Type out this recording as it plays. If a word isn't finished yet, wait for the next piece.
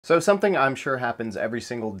So something I'm sure happens every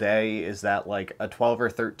single day is that like a 12 or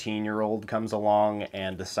 13-year-old comes along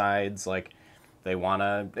and decides like they want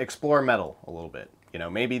to explore metal a little bit. You know,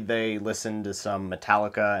 maybe they listen to some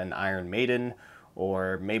Metallica and Iron Maiden,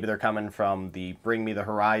 or maybe they're coming from the Bring Me the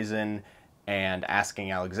Horizon and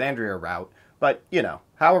Asking Alexandria route. But, you know,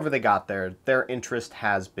 however they got there, their interest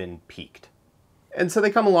has been piqued. And so they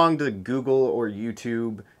come along to Google or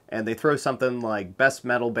YouTube and they throw something like Best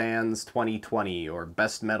Metal Bands 2020 or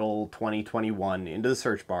Best Metal 2021 into the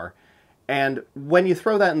search bar. And when you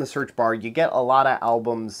throw that in the search bar, you get a lot of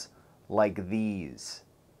albums like these.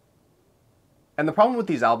 And the problem with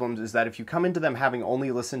these albums is that if you come into them having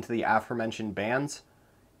only listened to the aforementioned bands,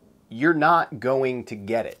 you're not going to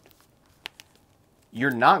get it.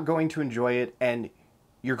 You're not going to enjoy it, and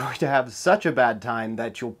you're going to have such a bad time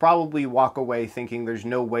that you'll probably walk away thinking there's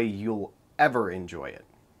no way you'll ever enjoy it.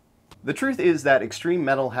 The truth is that extreme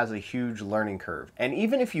metal has a huge learning curve, and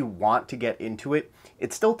even if you want to get into it,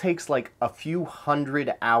 it still takes like a few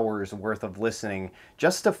hundred hours worth of listening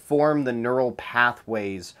just to form the neural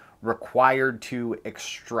pathways required to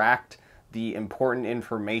extract the important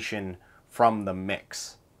information from the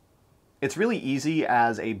mix. It's really easy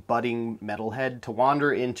as a budding metalhead to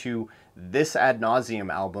wander into this Ad Nauseam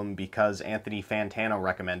album because Anthony Fantano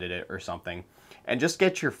recommended it or something, and just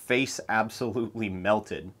get your face absolutely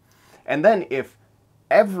melted. And then if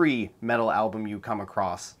every metal album you come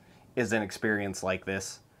across is an experience like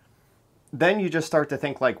this, then you just start to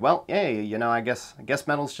think like, well, hey, you know, I guess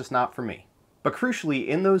metal's just not for me. But crucially,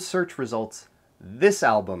 in those search results, this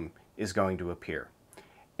album is going to appear.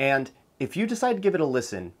 And if you decide to give it a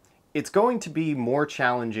listen, it's going to be more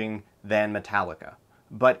challenging than Metallica,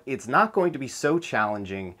 but it's not going to be so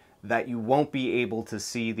challenging that you won't be able to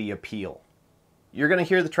see the appeal. You're going to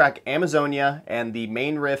hear the track Amazonia, and the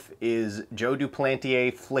main riff is Joe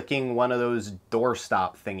Duplantier flicking one of those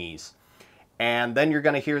doorstop thingies. And then you're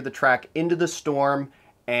going to hear the track Into the Storm,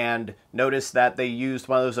 and notice that they used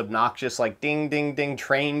one of those obnoxious like ding ding ding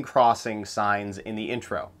train crossing signs in the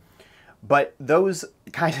intro. But those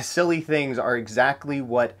kind of silly things are exactly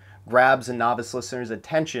what grabs a novice listener's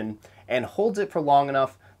attention and holds it for long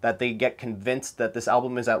enough that they get convinced that this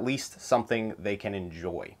album is at least something they can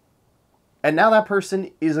enjoy. And now that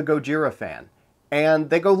person is a Gojira fan, and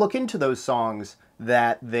they go look into those songs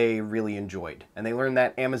that they really enjoyed. And they learn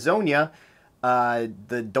that Amazonia,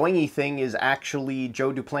 the doingy thing is actually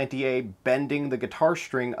Joe Duplantier bending the guitar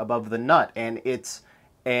string above the nut, and it's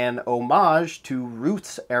an homage to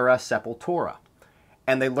Roots-era Sepultura.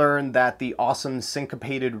 And they learn that the awesome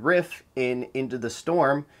syncopated riff in Into the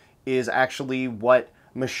Storm is actually what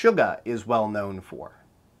Meshuggah is well known for.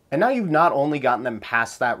 And now you've not only gotten them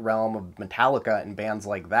past that realm of Metallica and bands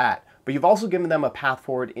like that, but you've also given them a path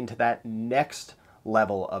forward into that next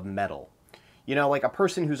level of metal. You know, like a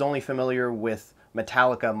person who's only familiar with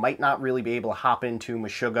Metallica might not really be able to hop into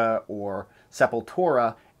Meshuggah or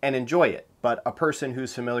Sepultura and enjoy it, but a person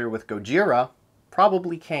who's familiar with Gojira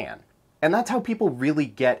probably can. And that's how people really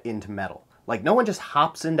get into metal. Like, no one just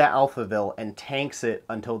hops into Alphaville and tanks it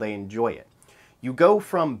until they enjoy it. You go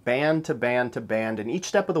from band to band to band, and each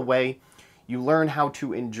step of the way, you learn how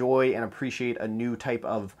to enjoy and appreciate a new type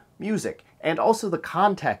of music, and also the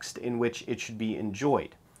context in which it should be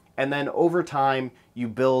enjoyed. And then over time, you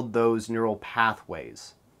build those neural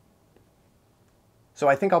pathways. So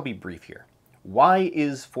I think I'll be brief here. Why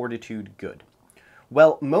is Fortitude good?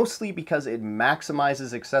 Well, mostly because it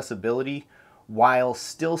maximizes accessibility while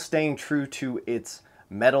still staying true to its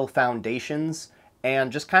metal foundations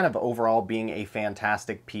and just kind of overall being a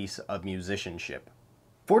fantastic piece of musicianship.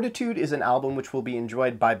 Fortitude is an album which will be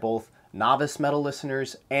enjoyed by both novice metal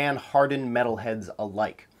listeners and hardened metalheads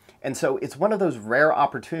alike. And so it's one of those rare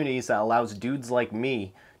opportunities that allows dudes like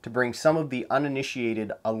me to bring some of the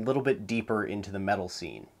uninitiated a little bit deeper into the metal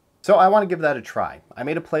scene. So I want to give that a try. I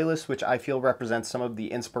made a playlist which I feel represents some of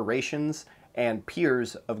the inspirations and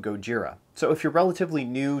peers of Gojira. So if you're relatively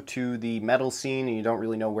new to the metal scene and you don't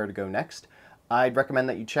really know where to go next, I'd recommend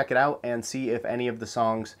that you check it out and see if any of the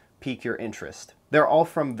songs pique your interest. They're all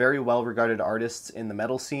from very well-regarded artists in the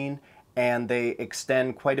metal scene, and they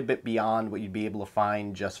extend quite a bit beyond what you'd be able to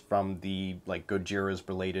find just from the Gojira's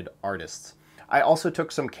related artists. I also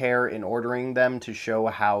took some care in ordering them to show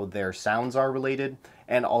how their sounds are related,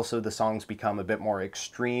 and also the songs become a bit more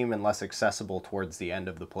extreme and less accessible towards the end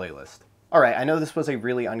of the playlist. Alright, I know this was a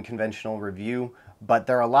really unconventional review, but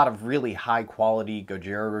there are a lot of really high quality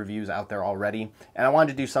Gojira reviews out there already, and I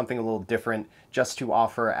wanted to do something a little different just to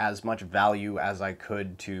offer as much value as I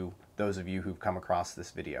could to those of you who've come across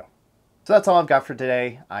this video. So that's all I've got for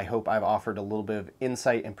today. I hope I've offered a little bit of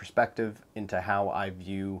insight and perspective into how I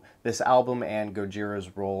view this album and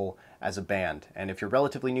Gojira's role as a band. And if you're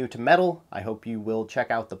relatively new to metal, I hope you will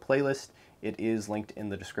check out the playlist. It is linked in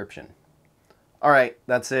the description. All right,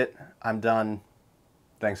 that's it. I'm done.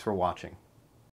 Thanks for watching.